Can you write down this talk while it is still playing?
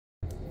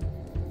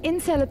In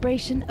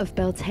celebration of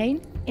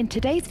Beltane, in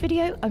today's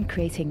video I'm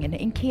creating an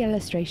inky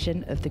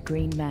illustration of the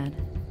Green Man.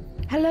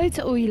 Hello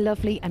to all you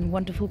lovely and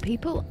wonderful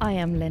people, I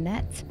am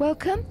Lynette.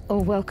 Welcome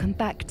or welcome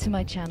back to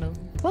my channel.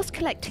 Whilst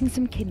collecting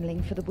some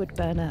kindling for the wood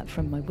burner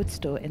from my wood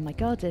store in my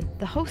garden,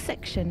 the whole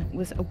section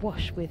was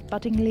awash with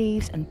budding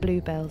leaves and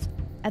bluebells,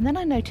 and then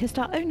I noticed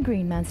our own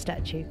Green Man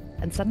statue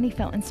and suddenly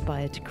felt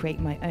inspired to create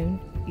my own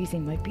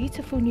using my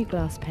beautiful new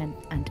glass pen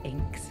and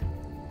inks.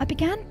 I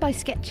began by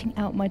sketching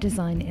out my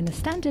design in a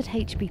standard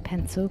HB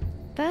pencil,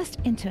 first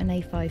into an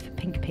A5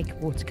 Pink Pig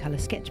watercolour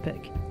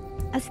sketchbook.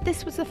 As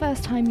this was the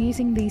first time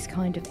using these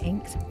kind of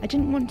inks, I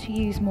didn't want to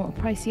use more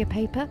pricier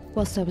paper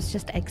whilst I was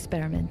just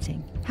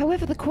experimenting.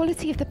 However, the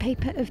quality of the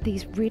paper of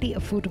these really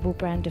affordable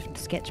brand of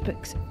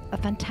sketchbooks are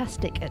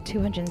fantastic at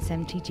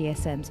 270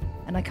 GSMs,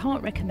 and I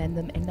can't recommend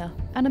them enough.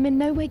 And I'm in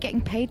no way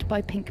getting paid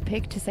by Pink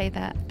Pig to say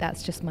that,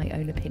 that's just my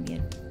own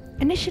opinion.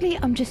 Initially,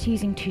 I'm just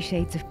using 2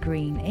 shades of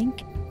green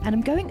ink, and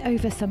I'm going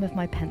over some of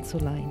my pencil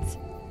lines.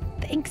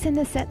 The inks in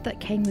the set that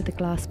came with the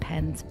glass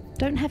pens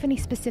don't have any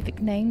specific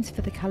names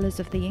for the colours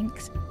of the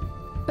inks,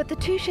 but the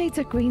 2 shades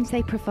of greens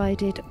they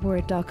provided were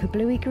a darker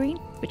bluey green,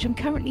 which I'm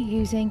currently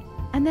using,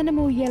 and then a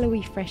more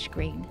yellowy fresh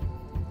green.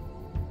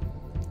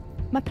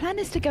 My plan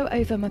is to go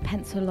over my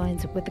pencil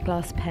lines with the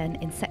glass pen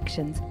in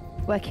sections,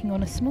 working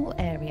on a small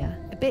area,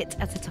 a bit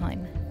at a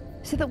time,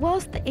 so that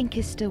whilst the ink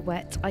is still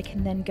wet, I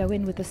can then go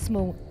in with a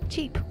small,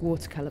 cheap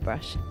watercolour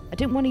brush. I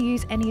didn't want to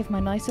use any of my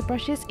nicer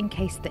brushes in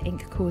case the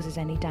ink causes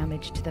any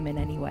damage to them in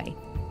any way.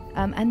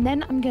 And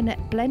then I'm going to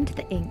blend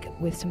the ink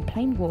with some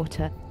plain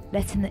water,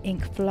 letting the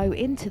ink flow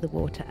into the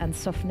water and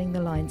softening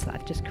the lines that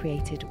I've just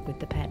created with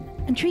the pen.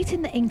 And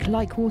treating the ink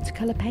like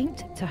watercolour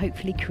paint to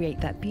hopefully create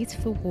that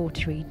beautiful,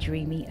 watery,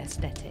 dreamy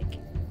aesthetic.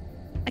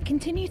 I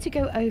continue to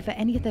go over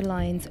any of the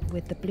lines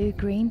with the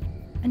blue-green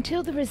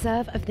until the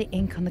reserve of the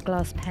ink on the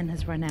glass pen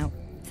has run out,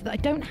 so that I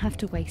don't have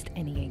to waste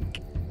any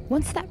ink.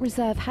 Once that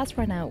reserve has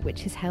run out,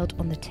 which is held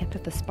on the tip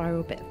of the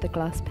spiral bit of the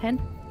glass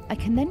pen, I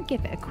can then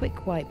give it a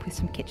quick wipe with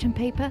some kitchen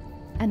paper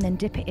and then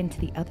dip it into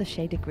the other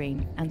shade of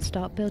green and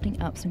start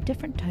building up some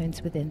different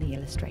tones within the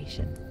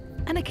illustration.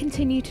 And I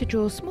continue to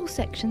draw small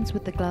sections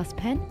with the glass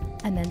pen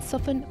and then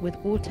soften with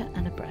water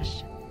and a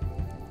brush.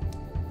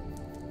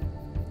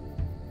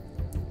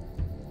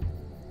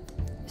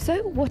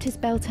 So what is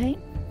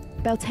Beltane?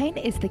 Beltane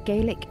is the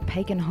Gaelic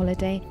pagan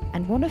holiday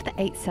and one of the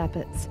 8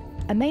 Sabbats,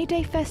 a May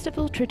Day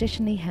festival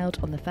traditionally held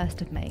on the 1st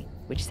of May,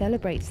 which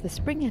celebrates the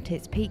spring at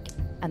its peak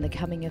and the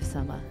coming of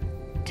summer.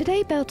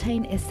 Today,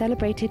 Beltane is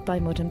celebrated by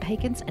modern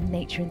pagans and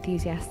nature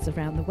enthusiasts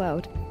around the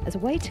world as a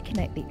way to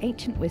connect the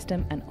ancient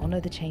wisdom and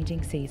honour the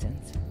changing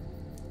seasons.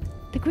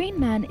 The Green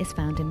Man is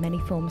found in many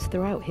forms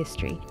throughout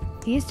history.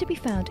 He is to be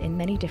found in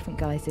many different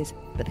guises,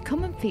 but the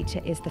common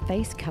feature is the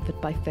face covered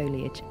by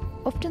foliage,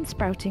 often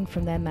sprouting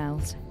from their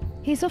mouths.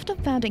 He is often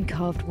found in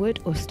carved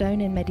wood or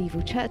stone in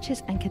medieval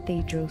churches and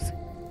cathedrals.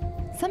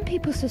 Some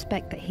people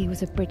suspect that he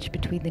was a bridge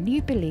between the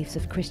new beliefs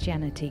of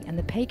Christianity and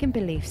the pagan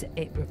beliefs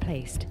it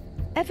replaced.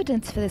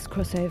 Evidence for this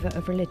crossover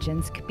of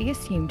religions could be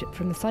assumed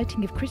from the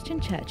sighting of Christian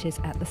churches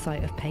at the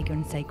site of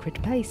pagan sacred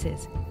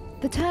places.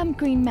 The term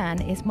Green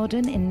Man is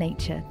modern in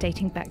nature,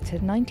 dating back to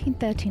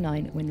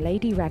 1939 when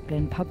Lady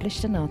Raglan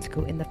published an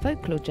article in the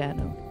Folklore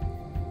Journal.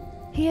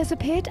 He has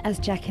appeared as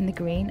Jack in the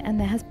Green, and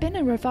there has been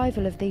a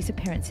revival of these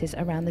appearances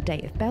around the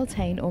date of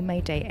Beltane or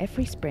May Day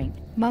every spring,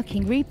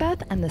 marking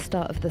rebirth and the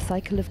start of the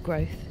cycle of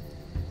growth.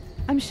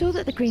 I'm sure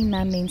that the Green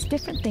Man means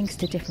different things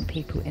to different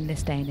people in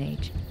this day and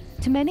age.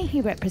 To many,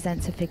 he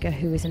represents a figure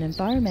who is an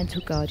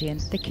environmental guardian,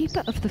 the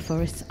keeper of the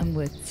forests and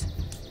woods.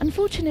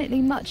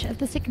 Unfortunately, much of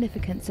the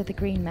significance of the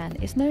Green Man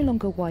is no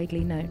longer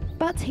widely known,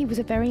 but he was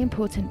a very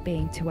important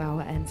being to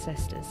our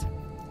ancestors.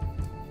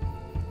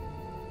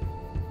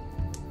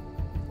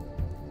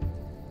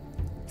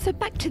 So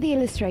back to the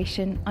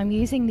illustration, I'm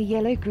using the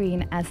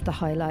yellow-green as the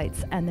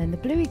highlights and then the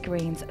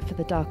bluey-greens for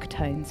the darker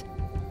tones.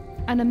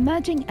 And I'm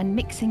merging and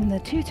mixing the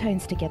 2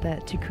 tones together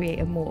to create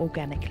a more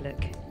organic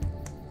look.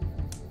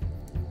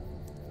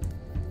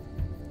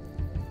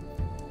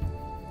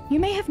 You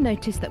may have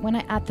noticed that when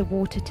I add the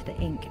water to the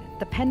ink,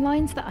 the pen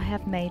lines that I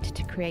have made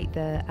to create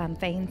the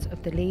veins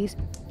of the leaves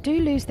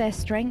do lose their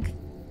strength,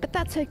 but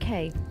that's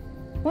okay.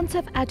 Once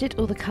I've added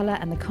all the colour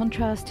and the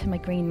contrast to my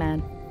Green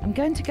Man, I'm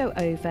going to go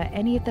over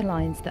any of the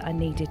lines that I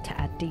needed to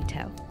add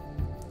detail.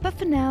 But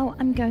for now,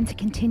 I'm going to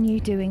continue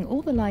doing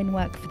all the line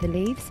work for the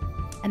leaves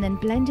and then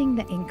blending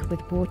the ink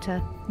with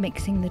water,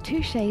 mixing the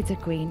 2 shades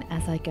of green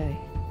as I go,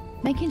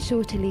 making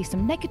sure to leave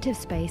some negative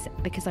space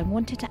because I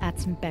wanted to add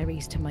some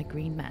berries to my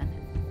Green Man.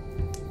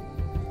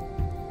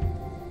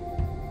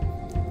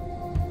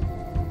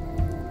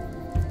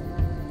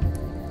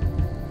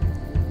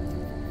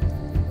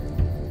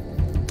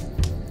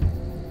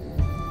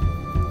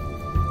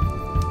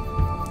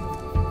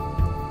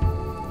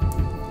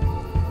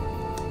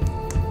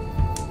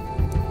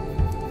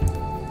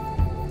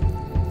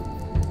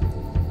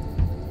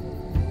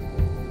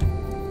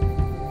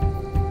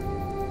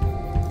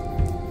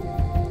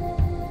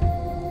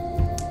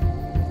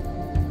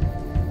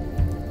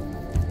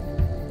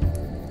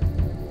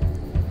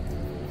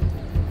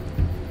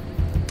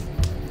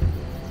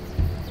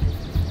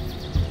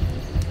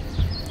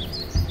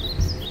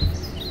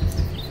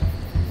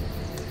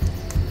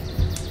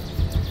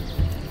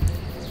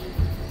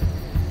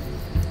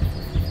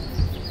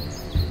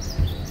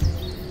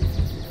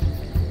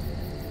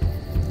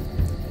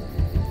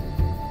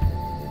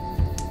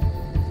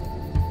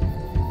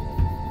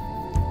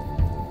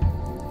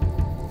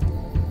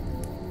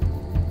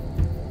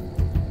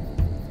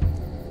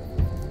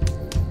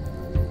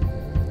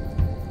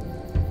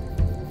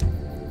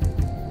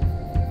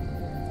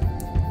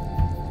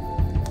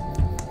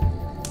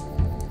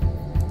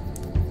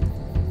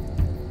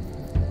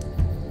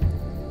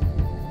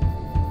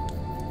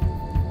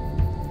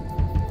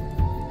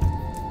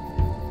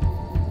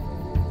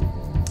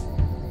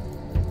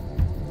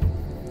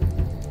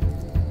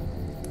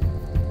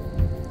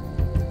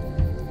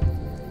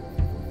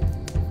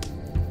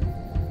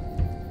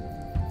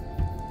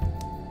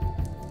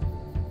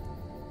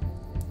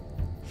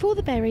 all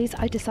the berries,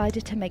 I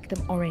decided to make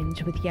them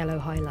orange with yellow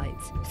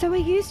highlights. So I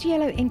used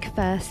yellow ink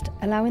first,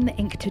 allowing the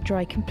ink to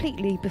dry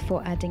completely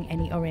before adding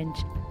any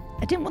orange.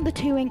 I didn't want the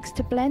two inks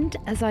to blend,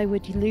 as I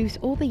would lose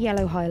all the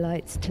yellow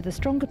highlights to the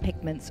stronger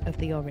pigments of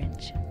the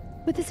orange.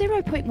 With the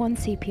 0.1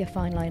 Sepia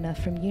fineliner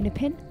from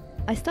Unipin,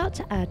 I start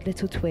to add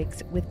little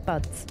twigs with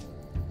buds,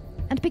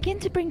 and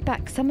begin to bring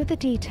back some of the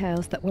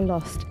details that were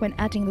lost when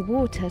adding the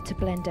water to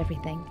blend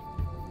everything.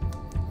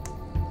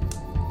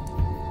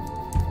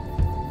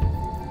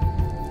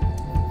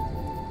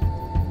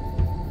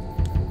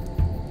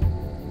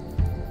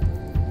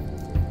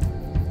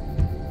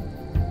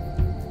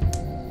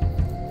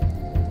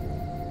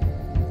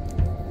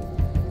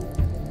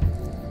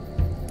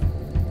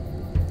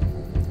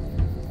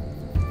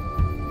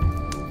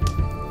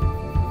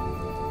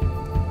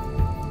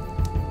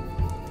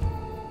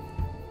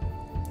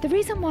 The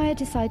reason why I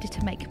decided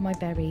to make my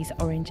berries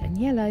orange and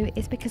yellow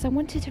is because I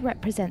wanted to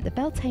represent the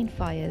Beltane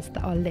fires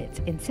that are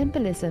lit in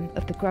symbolism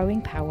of the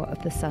growing power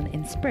of the sun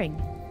in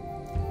spring.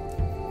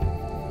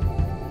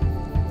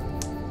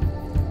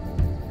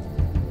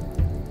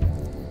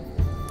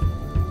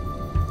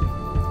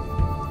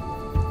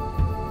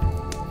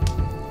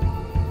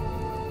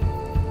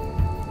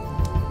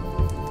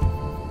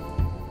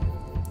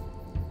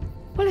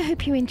 Well, I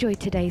hope you enjoyed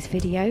today's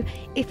video.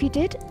 If you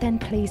did, then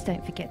please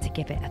don't forget to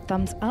give it a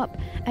thumbs up,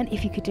 and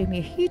if you could do me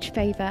a huge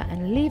favour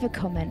and leave a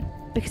comment,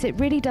 because it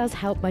really does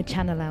help my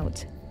channel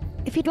out.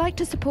 If you'd like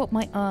to support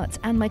my art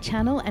and my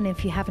channel, and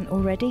if you haven't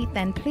already,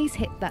 then please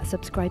hit that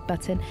subscribe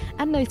button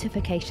and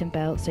notification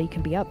bell so you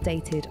can be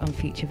updated on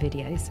future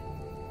videos.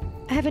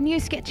 I have a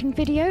new sketching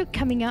video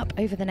coming up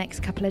over the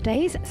next couple of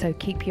days, so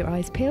keep your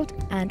eyes peeled,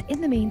 and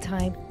in the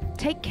meantime,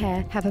 take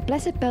care, have a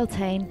blessed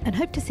Beltane, and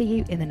hope to see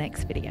you in the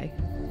next video.